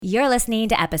You're listening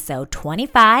to episode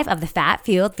 25 of the Fat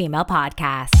Fueled Female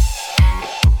Podcast.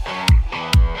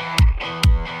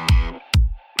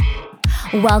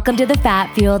 Welcome to the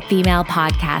Fat Fueled Female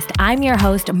Podcast. I'm your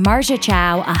host, Marcia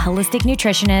Chow, a holistic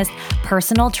nutritionist,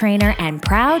 personal trainer, and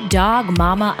proud dog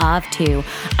mama of two.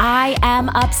 I am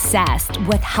obsessed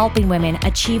with helping women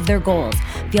achieve their goals,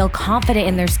 feel confident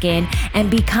in their skin, and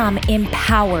become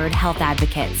empowered health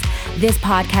advocates. This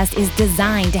podcast is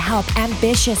designed to help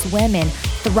ambitious women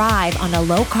thrive on a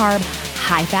low-carb,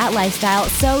 high-fat lifestyle,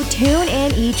 so tune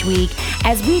in each week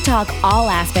as we talk all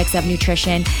aspects of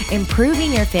nutrition,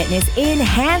 improving your fitness,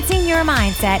 enhancing your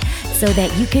mindset so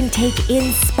that you can take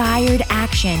inspired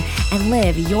action and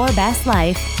live your best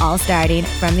life, all starting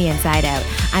from the inside out.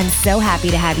 I'm so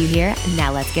happy to have you here.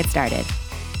 Now let's get started.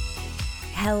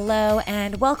 Hello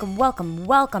and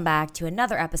welcome back to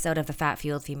another episode of the Fat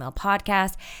Fueled Female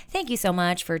Podcast. Thank you so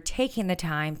much for taking the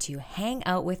time to hang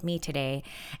out with me today.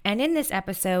 And in this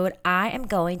episode, I am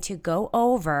going to go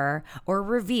over or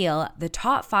reveal the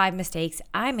top 5 mistakes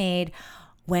I made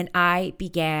when I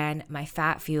began my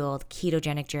fat-fueled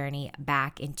ketogenic journey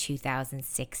back in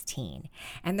 2016.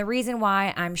 And the reason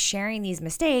why I'm sharing these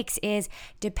mistakes is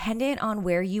dependent on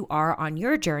where you are on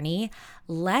your journey.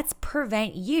 Let's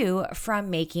prevent you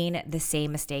from making the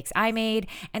same mistakes I made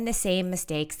and the same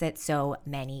mistakes that so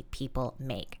many people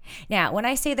make. Now, when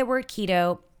I say the word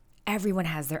keto, everyone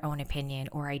has their own opinion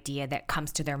or idea that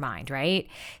comes to their mind, right?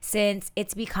 Since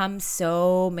it's become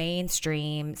so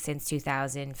mainstream since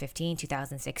 2015,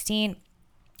 2016.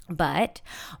 But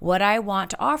what I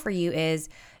want to offer you is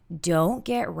don't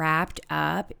get wrapped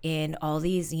up in all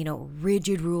these,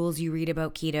 rigid rules you read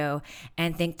about keto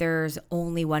and think there's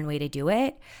only one way to do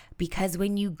it. Because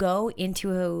when you go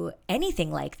into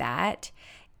anything like that,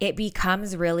 it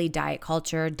becomes really diet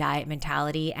culture, diet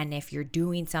mentality. And if you're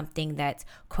doing something that's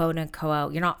quote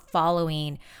unquote, you're not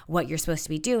following what you're supposed to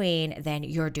be doing, then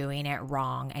you're doing it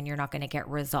wrong and you're not going to get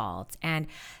results. And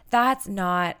that's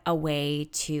not a way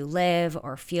to live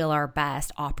or feel our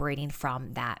best operating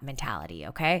from that mentality,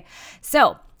 okay?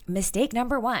 So mistake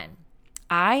number 1,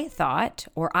 I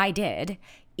did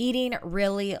eating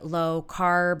really low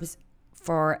carbs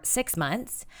for 6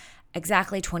 months,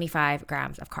 exactly 25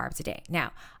 grams of carbs a day.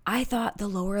 Now, I thought the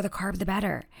lower the carb, the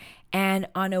better. And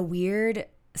on a weird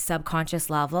subconscious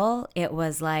level, it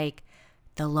was like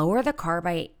the lower the carb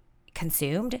I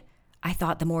consumed, I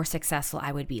thought the more successful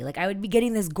I would be. Like I would be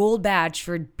getting this gold badge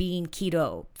for being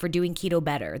keto, for doing keto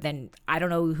better than I don't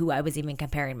know who I was even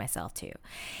comparing myself to.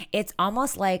 It's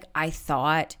almost like I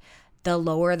thought the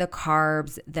lower the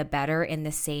carbs, the better in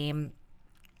the same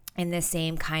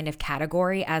kind of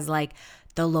category as like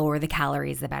the lower the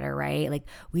calories, the better, right? Like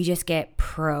we just get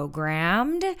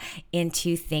programmed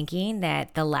into thinking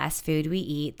that the less food we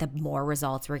eat, the more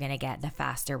results we're going to get, the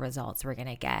faster results we're going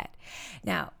to get.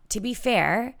 Now, to be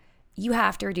fair, you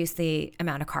have to reduce the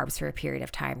amount of carbs for a period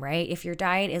of time, right? If your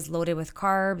diet is loaded with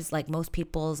carbs, like most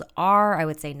people's are, I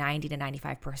would say 90 to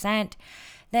 95%,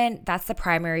 then that's the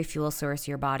primary fuel source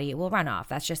your body will run off.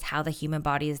 That's just how the human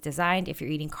body is designed. If you're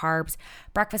eating carbs,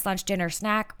 breakfast, lunch, dinner,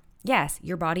 snack, yes,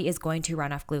 your body is going to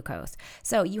run off glucose.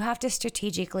 So you have to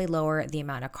strategically lower the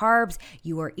amount of carbs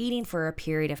you are eating for a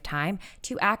period of time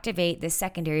to activate the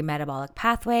secondary metabolic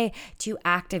pathway to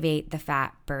activate the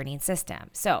fat burning system.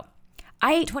 So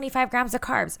I ate 25 grams of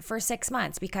carbs for 6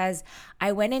 months because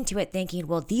I went into it thinking,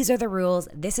 well, these are the rules,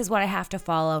 this is what I have to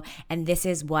follow, and this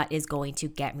is what is going to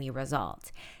get me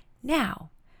results.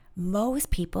 Now,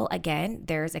 most people, again,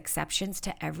 there's exceptions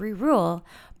to every rule,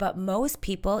 but most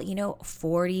people,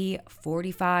 40,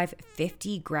 45,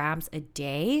 50 grams a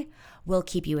day will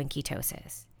keep you in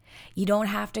ketosis. You don't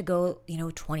have to go,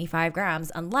 25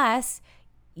 grams unless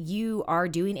you are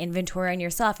doing inventory on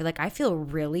yourself. You're like, I feel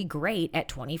really great at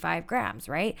 25 grams,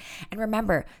 right? And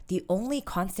remember, the only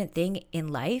constant thing in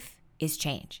life is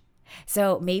change.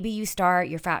 So maybe you start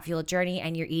your fat fuel journey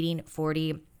and you're eating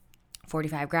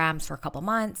 45 grams for a couple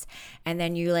months, and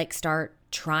then you start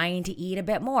trying to eat a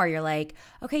bit more. You're like,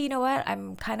 okay, you know what?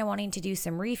 I'm kind of wanting to do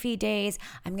some refeed days.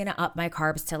 I'm going to up my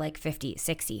carbs to 50,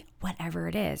 60, whatever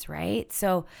it is, right?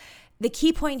 So the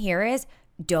key point here is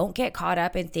don't get caught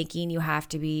up in thinking you have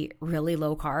to be really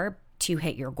low carb to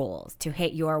hit your goals, to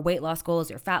hit your weight loss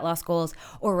goals, your fat loss goals,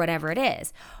 or whatever it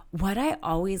is. What I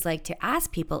always like to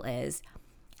ask people is,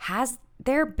 has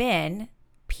there been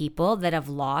people that have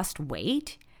lost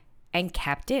weight and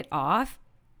kept it off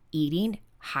eating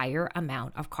higher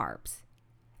amount of carbs?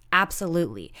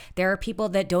 Absolutely. There are people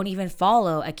that don't even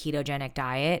follow a ketogenic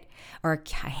diet, or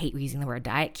I hate using the word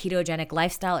diet, ketogenic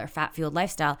lifestyle or fat-fueled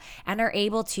lifestyle, and are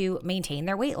able to maintain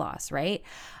their weight loss, right?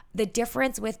 The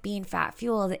difference with being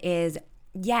fat-fueled is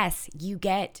yes, you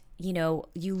get, you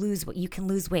can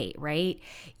lose weight, right?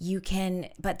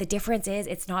 But the difference is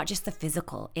it's not just the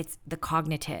physical, it's the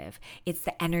cognitive, it's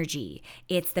the energy,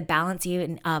 it's the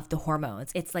balancing of the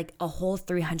hormones. It's like a whole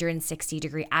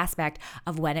 360-degree aspect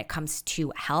of when it comes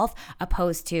to health,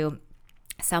 opposed to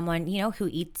someone, who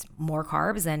eats more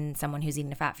carbs than someone who's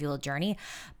eating a fat-fueled journey.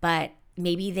 But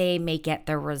maybe they may get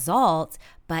the results,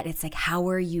 but it's like, how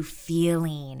are you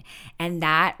feeling? And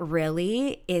that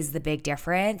really is the big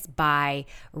difference by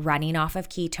running off of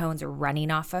ketones, running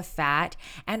off of fat,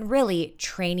 and really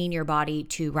training your body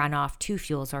to run off two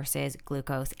fuel sources,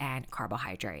 glucose and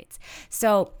carbohydrates.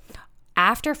 So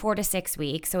after 4 to 6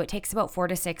 weeks, so it takes about 4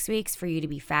 to 6 weeks for you to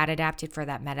be fat adapted, for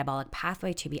that metabolic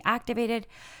pathway to be activated,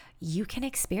 you can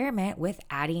experiment with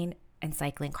adding and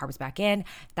cycling carbs back in.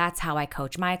 That's how I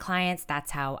coach my clients.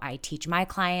 That's how I teach my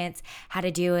clients how to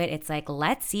do it. It's like,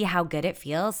 let's see how good it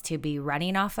feels to be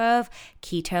running off of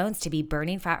ketones, to be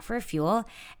burning fat for fuel.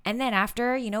 And then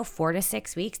after, 4 to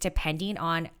 6 weeks, depending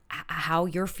on how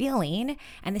you're feeling,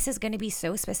 and this is going to be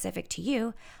so specific to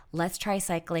you, let's try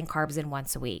cycling carbs in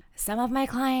once a week. Some of my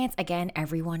clients, again,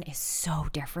 everyone is so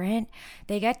different.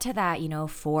 They get to that,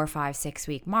 4, 5, 6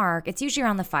 week mark. It's usually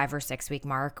around the 5 or 6 week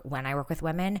mark when I work with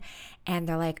women. And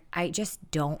they're like, I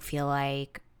just don't feel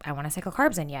like I want to cycle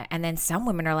carbs in yet. And then some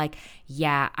women are like,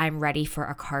 yeah, I'm ready for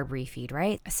a carb refeed,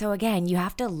 right? So again, you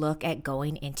have to look at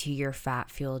going into your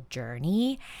fat-fueled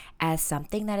journey as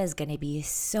something that is going to be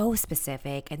so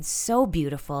specific and so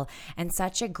beautiful and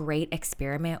such a great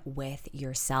experiment with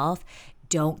yourself.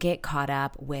 Don't get caught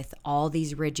up with all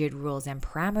these rigid rules and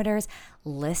parameters.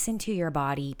 Listen to your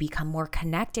body, become more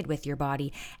connected with your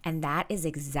body. And that is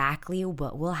exactly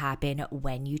what will happen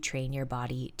when you train your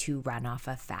body to run off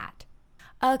of fat.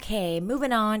 Okay,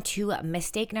 moving on to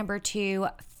mistake number 2,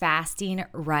 fasting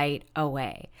right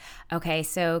away. Okay,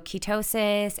 so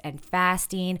ketosis and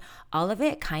fasting, all of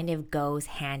it kind of goes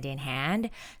hand in hand.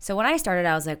 So when I started,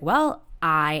 I was like, well,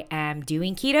 I am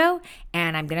doing keto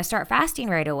and I'm going to start fasting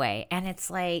right away. And it's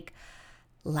like,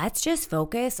 let's just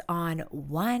focus on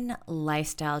one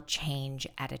lifestyle change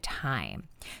at a time.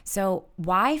 So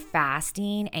why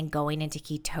fasting and going into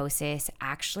ketosis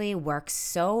actually works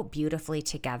so beautifully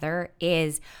together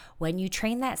is when you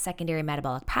train that secondary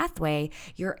metabolic pathway,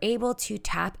 you're able to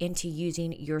tap into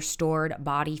using your stored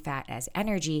body fat as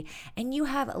energy, and you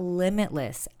have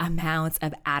limitless amounts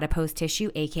of adipose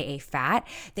tissue, aka fat,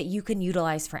 that you can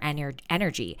utilize for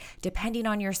energy, depending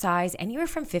on your size, anywhere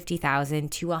from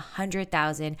 50,000 to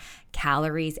 100,000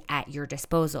 calories at your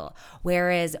disposal.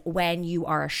 Whereas when you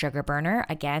are a sugar burner,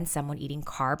 again, someone eating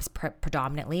carbs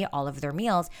predominantly all of their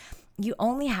meals, you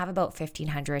only have about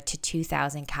 1,500 to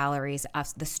 2,000 calories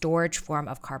of the storage form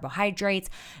of carbohydrates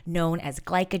known as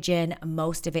glycogen.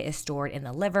 Most of it is stored in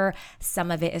the liver. Some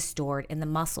of it is stored in the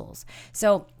muscles.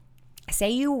 So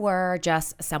say you were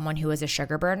just someone who is a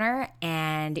sugar burner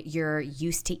and you're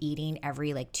used to eating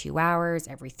every 2 hours,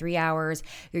 every 3 hours,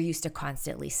 you're used to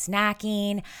constantly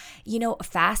snacking,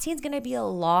 fasting is going to be a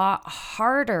lot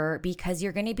harder because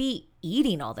you're going to be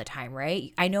eating all the time,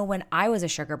 right? I know when I was a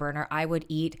sugar burner, I would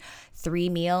eat 3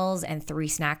 meals and 3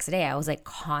 snacks a day. I was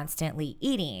constantly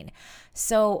eating.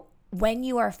 So when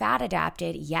you are fat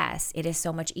adapted, yes, it is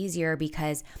so much easier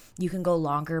because you can go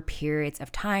longer periods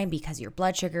of time because your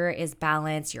blood sugar is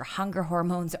balanced, your hunger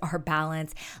hormones are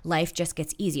balanced, life just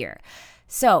gets easier.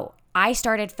 So I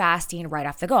started fasting right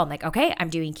off the go. I'm like, okay, I'm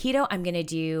doing keto. I'm going to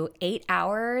do 8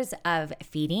 hours of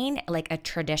feeding, like a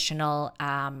traditional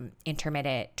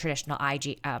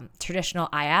traditional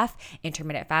IF,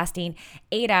 intermittent fasting,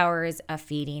 8 hours of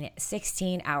feeding,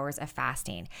 16 hours of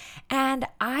fasting. And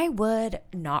I would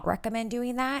not recommend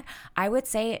doing that. I would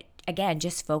say, again,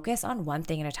 just focus on one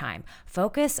thing at a time.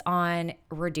 Focus on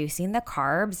reducing the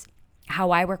carbs.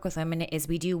 How I work with women is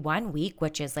we do 1 week,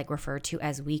 which is referred to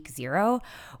as week 0,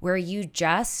 where you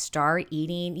just start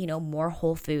eating, more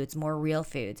whole foods, more real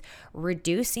foods,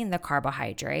 reducing the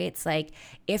carbohydrates.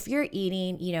 If you're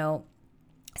eating,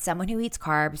 someone who eats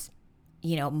carbs,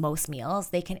 most meals,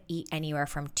 they can eat anywhere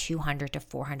from 200 to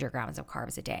 400 grams of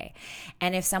carbs a day.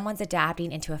 And if someone's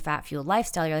adapting into a fat-fueled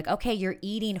lifestyle, you're like, okay, you're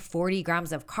eating 40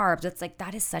 grams of carbs. It's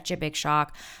that is such a big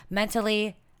shock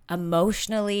mentally,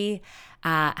 emotionally,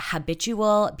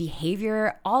 habitual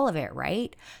behavior, all of it,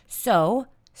 right? So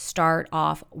start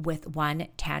off with one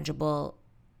tangible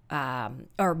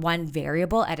or one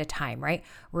variable at a time, right?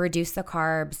 Reduce the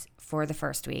carbs for the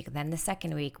first week, then the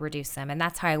second week, reduce them. And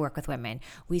that's how I work with women.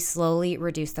 We slowly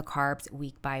reduce the carbs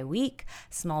week by week,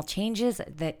 small changes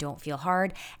that don't feel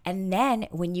hard. And then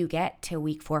when you get to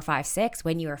week 4, 5, 6,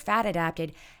 when you are fat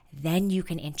adapted, then you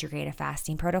can integrate a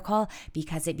fasting protocol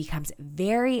because it becomes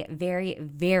very, very,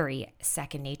 very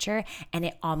second nature and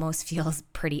it almost feels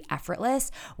pretty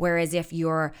effortless. Whereas if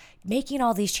you're making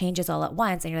all these changes all at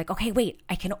once and you're like, okay, wait,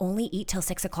 I can only eat till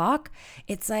 6 o'clock.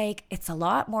 It's like, it's a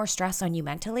lot more stress on you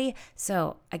mentally.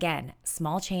 So again,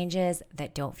 small changes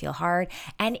that don't feel hard.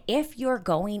 And if you're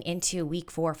going into week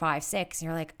 4, 5, 6, and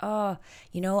you're like, oh,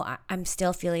 I'm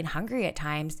still feeling hungry at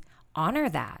times, honor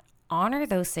that. Honor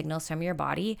those signals from your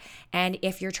body. And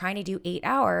if you're trying to do 8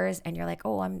 hours and you're like,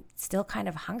 oh, I'm still kind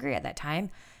of hungry at that time,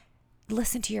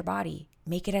 listen to your body.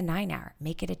 Make it a 9-hour,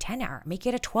 make it a 10-hour, make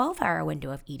it a 12-hour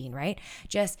window of eating, right?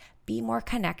 Just be more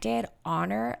connected,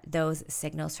 honor those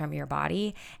signals from your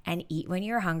body, and eat when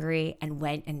you're hungry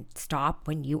and stop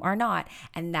when you are not.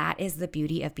 And that is the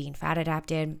beauty of being fat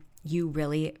adapted. You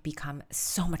really become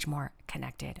so much more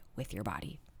connected with your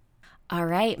body. All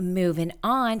right, moving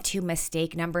on to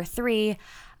mistake number 3.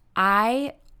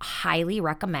 I highly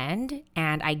recommend,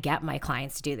 and I get my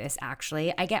clients to do this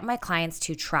actually. I get my clients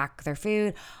to track their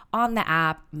food on the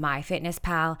app,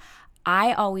 MyFitnessPal.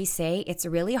 I always say it's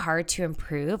really hard to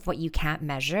improve what you can't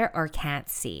measure or can't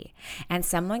see. And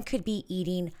someone could be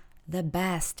eating the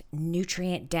best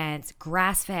nutrient-dense,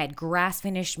 grass-fed,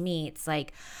 grass-finished meats,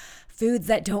 like foods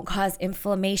that don't cause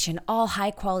inflammation, all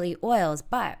high-quality oils,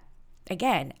 but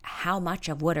again, how much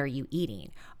of what are you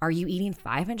eating? Are you eating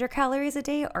 500 calories a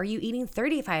day? Are you eating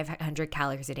 3,500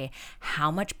 calories a day?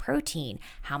 How much protein?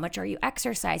 How much are you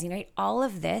exercising? Right? All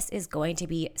of this is going to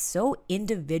be so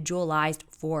individualized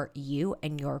for you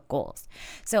and your goals.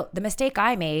 So the mistake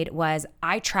I made was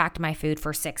I tracked my food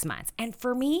for 6 months. And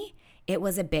for me, it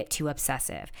was a bit too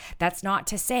obsessive. That's not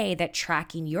to say that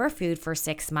tracking your food for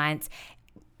 6 months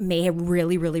may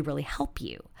really, really, really help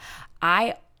you.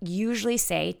 I usually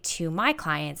say to my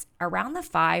clients around the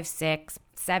 5, 6,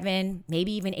 7,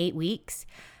 maybe even 8 weeks,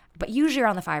 but usually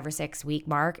around the 5 or 6 week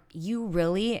mark, you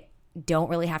really don't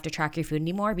really have to track your food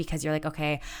anymore because you're like,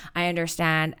 okay, I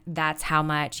understand that's how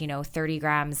much, 30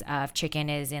 grams of chicken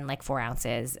is in like 4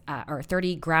 ounces or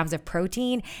 30 grams of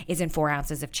protein is in 4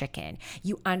 ounces of chicken.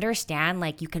 You understand,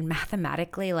 like you can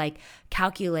mathematically like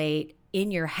calculate in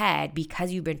your head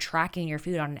because you've been tracking your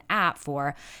food on an app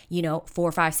for,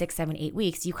 4, 5, 6, 7, 8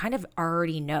 weeks. You kind of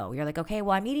already know. You're like, okay,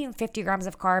 well, I'm eating 50 grams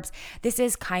of carbs. This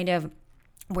is kind of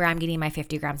where I'm getting my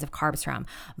 50 grams of carbs from.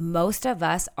 Most of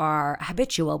us are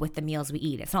habitual with the meals we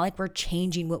eat. It's not like we're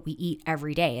changing what we eat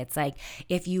every day. It's like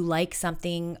if you like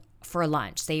something for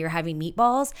lunch, say you're having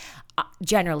meatballs,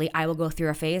 generally I will go through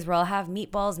a phase where I'll have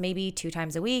meatballs maybe 2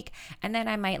 times a week, and then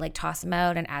I might like toss them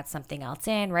out and add something else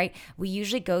in, right? We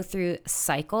usually go through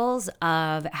cycles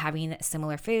of having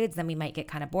similar foods, then we might get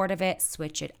kind of bored of it,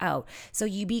 switch it out. So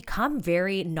you become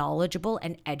very knowledgeable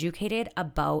and educated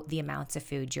about the amounts of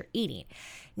food you're eating.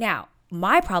 Now,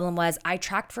 my problem was I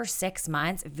tracked for 6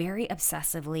 months very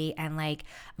obsessively and like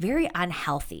very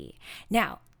unhealthy.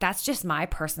 Now, that's just my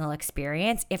personal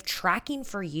experience. If tracking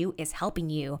for you is helping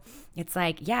you, it's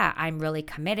like, yeah, I'm really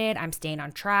committed. I'm staying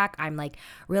on track. I'm like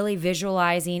really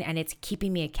visualizing and it's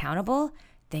keeping me accountable.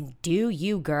 Then do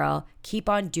you, girl. Keep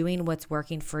on doing what's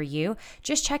working for you.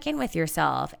 Just check in with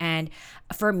yourself. And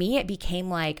for me, it became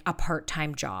like a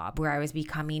part-time job where I was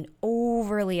becoming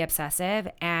overly obsessive.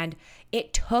 And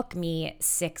it took me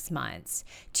 6 months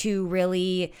to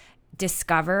really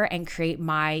discover and create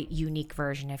my unique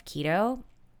version of keto.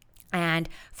 And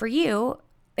for you,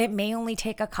 it may only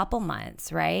take a couple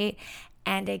months, right?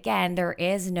 And again, there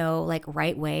is no like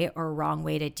right way or wrong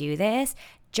way to do this.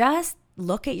 Just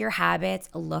look at your habits,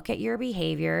 look at your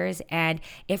behaviors. And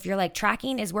if you're like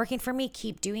tracking is working for me,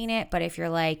 keep doing it. But if you're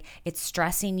like, it's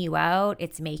stressing you out,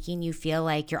 it's making you feel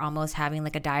like you're almost having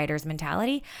like a dieter's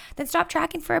mentality, then stop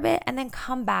tracking for a bit and then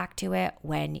come back to it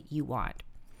when you want.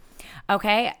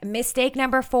 Okay. Mistake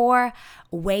number 4,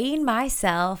 weighing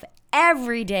myself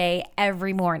every day,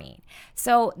 every morning.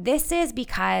 So this is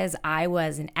because I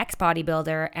was an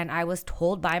ex-bodybuilder and I was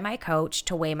told by my coach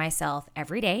to weigh myself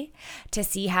every day to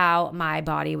see how my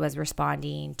body was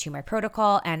responding to my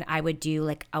protocol, and I would do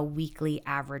like a weekly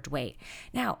average weight.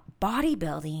 Now,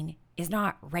 bodybuilding is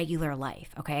not regular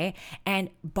life, okay? And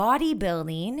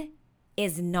bodybuilding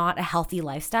is not a healthy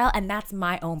lifestyle, and that's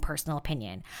my own personal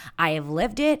opinion. I have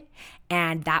lived it,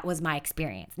 and that was my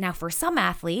experience. Now, for some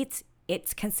athletes,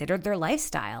 it's considered their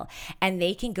lifestyle, and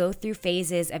they can go through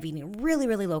phases of eating really,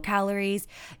 really low calories,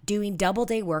 doing double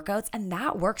day workouts, and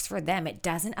that works for them. It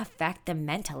doesn't affect them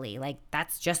mentally. Like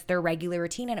that's just their regular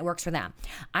routine and it works for them.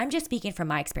 I'm just speaking from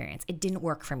my experience. It didn't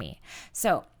work for me.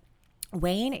 So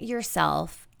weighing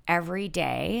yourself every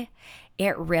day,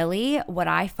 it really, what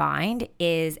I find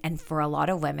is, and for a lot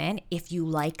of women, if you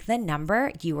like the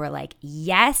number, you are like,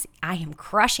 yes, I am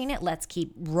crushing it. Let's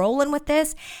keep rolling with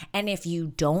this. And if you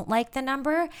don't like the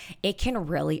number, it can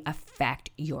really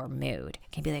affect your mood.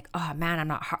 It can be like, oh man, I'm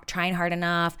not trying hard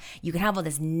enough. You can have all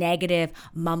this negative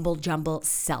mumble jumble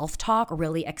self-talk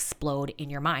really explode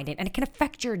in your mind, and it can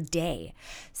affect your day.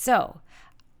 So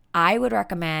I would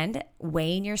recommend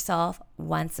weighing yourself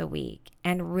once a week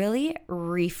and really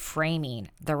reframing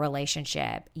the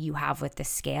relationship you have with the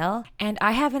scale. And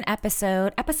I have an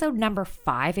episode number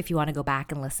 5, if you want to go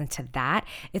back and listen to that.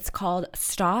 It's called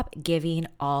Stop Giving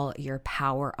All Your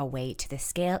Power Away to the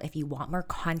Scale, if you want more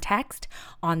context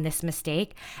on this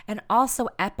mistake. And also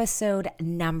episode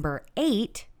number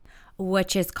 8,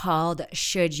 which is called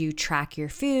Should You Track Your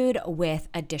Food, with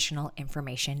additional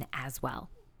information as well.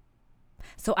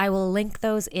 So I will link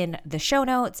those in the show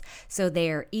notes so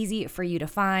they're easy for you to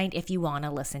find if you want to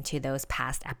listen to those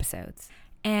past episodes.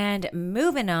 And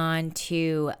moving on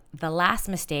to the last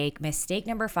mistake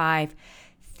number 5,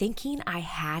 thinking I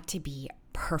had to be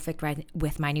perfect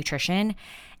with my nutrition.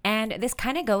 And this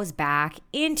kind of goes back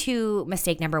into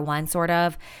mistake number 1, sort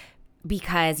of,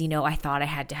 because, I thought I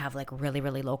had to have like really,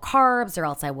 really low carbs or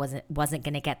else I wasn't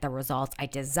going to get the results I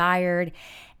desired.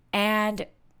 And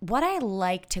what I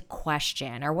like to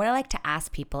question, or what I like to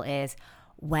ask people is,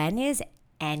 when is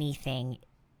anything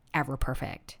ever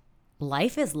perfect?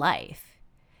 Life is life.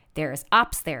 There's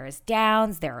ups, there's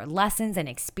downs, there are lessons and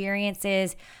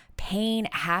experiences, pain,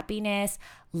 happiness.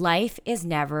 Life is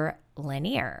never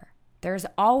linear. There's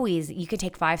always, you can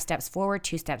take 5 steps forward,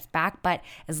 2 steps back, but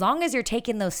as long as you're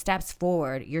taking those steps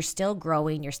forward, you're still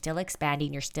growing, you're still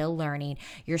expanding, you're still learning,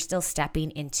 you're still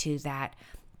stepping into that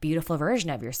beautiful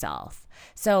version of yourself.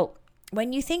 So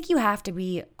when you think you have to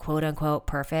be quote unquote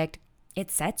perfect, it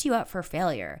sets you up for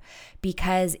failure,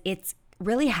 because it's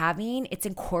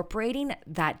incorporating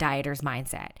that dieter's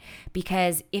mindset.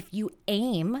 Because if you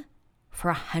aim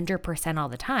for 100% all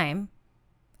the time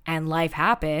and life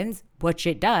happens, which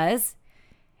it does,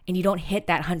 and you don't hit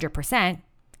that 100%,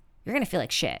 you're going to feel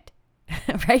like shit,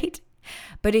 right?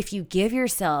 But if you give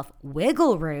yourself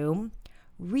wiggle room,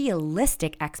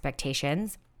 realistic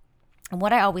expectations, and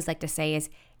what I always like to say is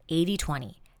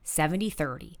 80-20,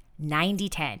 70-30,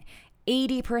 90-10.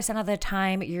 80% of the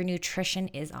time, your nutrition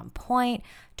is on point.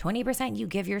 20%, you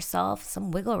give yourself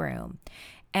some wiggle room.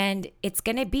 And it's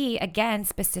going to be, again,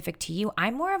 specific to you.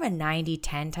 I'm more of a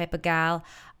 90-10 type of gal.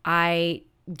 I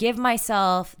give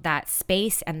myself that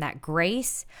space and that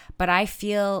grace, but I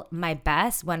feel my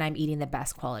best when I'm eating the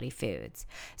best quality foods.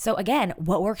 So again,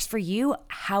 what works for you,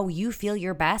 how you feel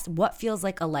your best, what feels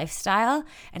like a lifestyle,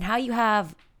 and how you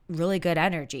have really good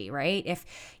energy, right? If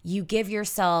you give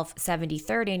yourself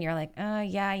 70-30 and you're like,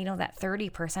 that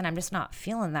 30%, I'm just not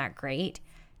feeling that great,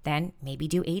 then maybe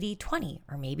do 80-20,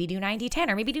 or maybe do 90-10,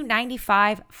 or maybe do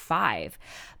 95-5.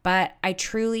 But I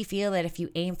truly feel that if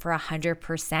you aim for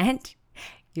 100%,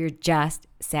 you're just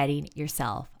setting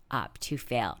yourself up to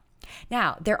fail.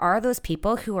 Now, there are those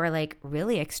people who are like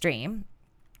really extreme,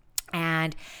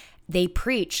 and they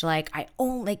preach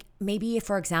maybe,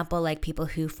 for example, like people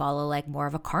who follow like more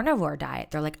of a carnivore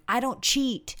diet. They're like, I don't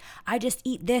cheat. I just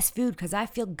eat this food because I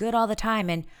feel good all the time.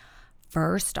 And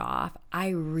first off, I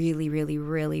really, really,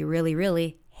 really, really,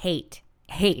 really hate,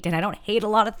 and I don't hate a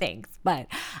lot of things, but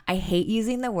I hate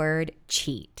using the word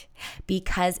cheat,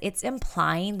 because it's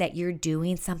implying that you're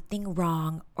doing something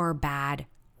wrong or bad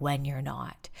when you're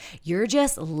not. You're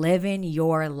just living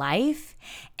your life.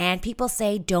 And people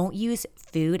say don't use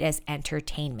food as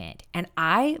entertainment. And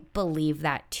I believe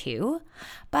that too.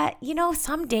 But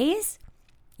some days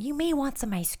you may want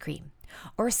some ice cream,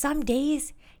 or some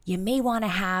days you may want to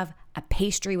have a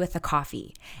pastry with a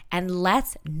coffee. And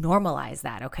let's normalize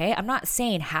that, okay? I'm not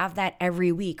saying have that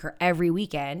every week or every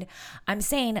weekend. I'm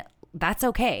saying that's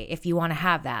okay if you want to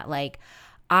have that. Like,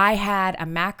 I had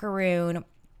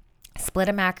split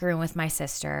a macaroon with my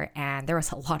sister, and there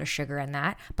was a lot of sugar in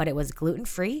that, but it was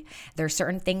gluten-free. There are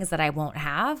certain things that I won't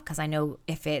have because I know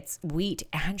if it's wheat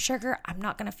and sugar, I'm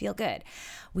not going to feel good.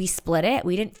 We split it.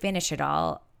 We didn't finish it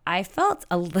all. I felt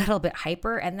a little bit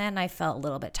hyper, and then I felt a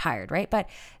little bit tired, right? But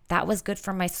that was good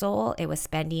for my soul. It was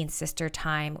spending sister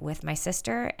time with my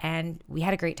sister, and we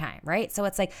had a great time, right? So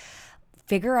it's like,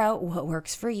 figure out what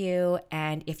works for you.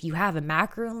 And if you have a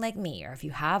macaroon like me, or if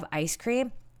you have ice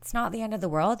cream, it's not the end of the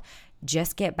world.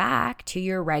 Just get back to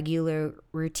your regular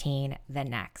routine the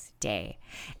next day.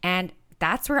 And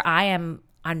that's where I am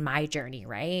on my journey,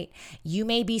 right? You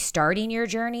may be starting your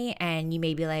journey, and you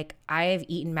may be like, I've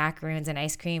eaten macaroons and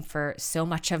ice cream for so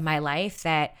much of my life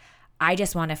that I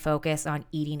just want to focus on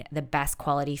eating the best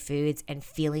quality foods and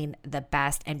feeling the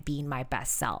best and being my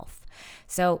best self.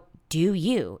 So do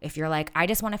you. If you're like, I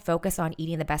just want to focus on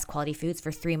eating the best quality foods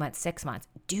for 3 months, 6 months,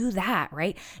 do that,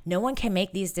 right? No one can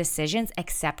make these decisions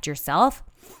except yourself.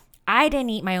 I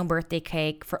didn't eat my own birthday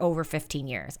cake for over 15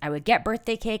 years. I would get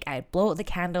birthday cake, I'd blow out the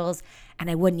candles, and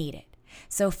I wouldn't eat it.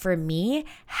 So for me,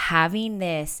 having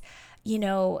this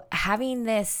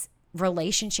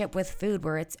relationship with food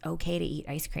where it's okay to eat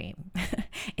ice cream.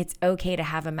 It's okay to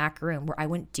have a macaroon where I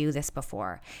wouldn't do this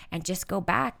before. And just go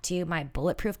back to my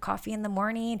bulletproof coffee in the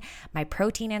morning, my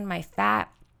protein and my fat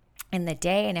in the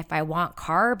day. And if I want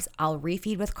carbs, I'll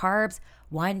refeed with carbs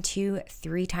 1, 2,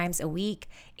 3 times a week.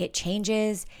 It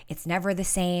changes. It's never the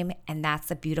same. And that's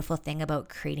the beautiful thing about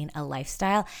creating a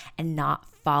lifestyle and not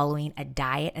following a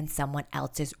diet and someone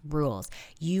else's rules.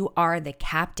 You are the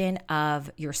captain of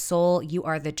your soul. You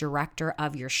are the director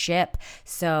of your ship.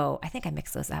 So I think I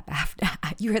mixed those up after.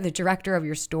 You are the director of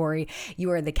your story.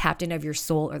 You are the captain of your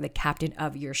soul or the captain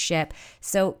of your ship.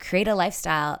 So create a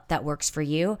lifestyle that works for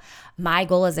you. My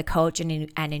goal as a coach and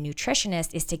a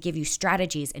nutritionist is to give you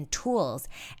strategies and tools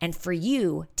and for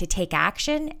you to take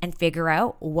action and figure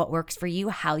out what works for you,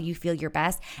 how you feel your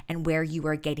best, and where you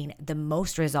are getting the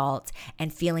most results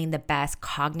and feeling the best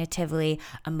cognitively,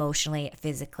 emotionally,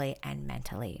 physically, and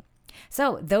mentally.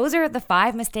 So those are the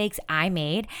 5 mistakes I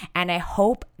made. And I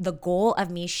hope the goal of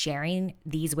me sharing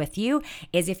these with you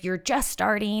is if you're just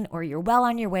starting or you're well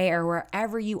on your way or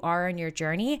wherever you are in your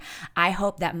journey, I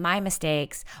hope that my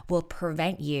mistakes will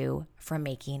prevent you from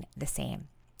making the same.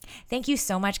 Thank you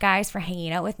so much, guys, for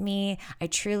hanging out with me. I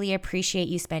truly appreciate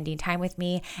you spending time with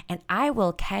me, and I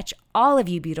will catch all of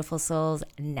you beautiful souls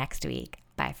next week.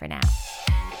 Bye for now.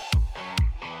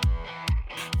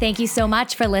 Thank you so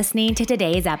much for listening to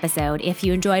today's episode. If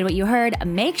you enjoyed what you heard,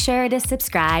 make sure to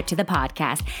subscribe to the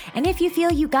podcast. And if you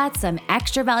feel you got some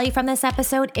extra value from this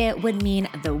episode, it would mean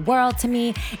the world to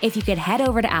me if you could head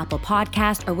over to Apple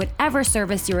Podcast or whatever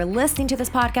service you are listening to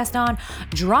this podcast on,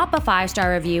 drop a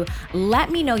 5-star review. Let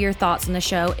me know your thoughts on the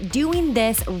show. Doing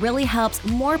this really helps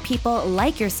more people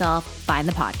like yourself find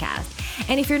the podcast.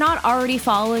 And if you're not already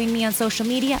following me on social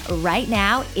media, right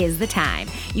now is the time.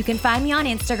 You can find me on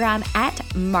Instagram at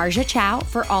Marja Chow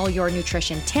for all your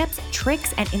nutrition tips,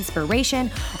 tricks, and inspiration,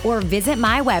 or visit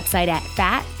my website at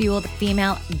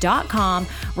fatfueledfemale.com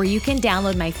where you can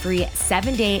download my free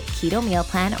 7-day keto meal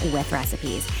plan with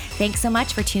recipes. Thanks so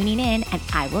much for tuning in, and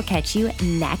I will catch you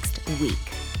next week.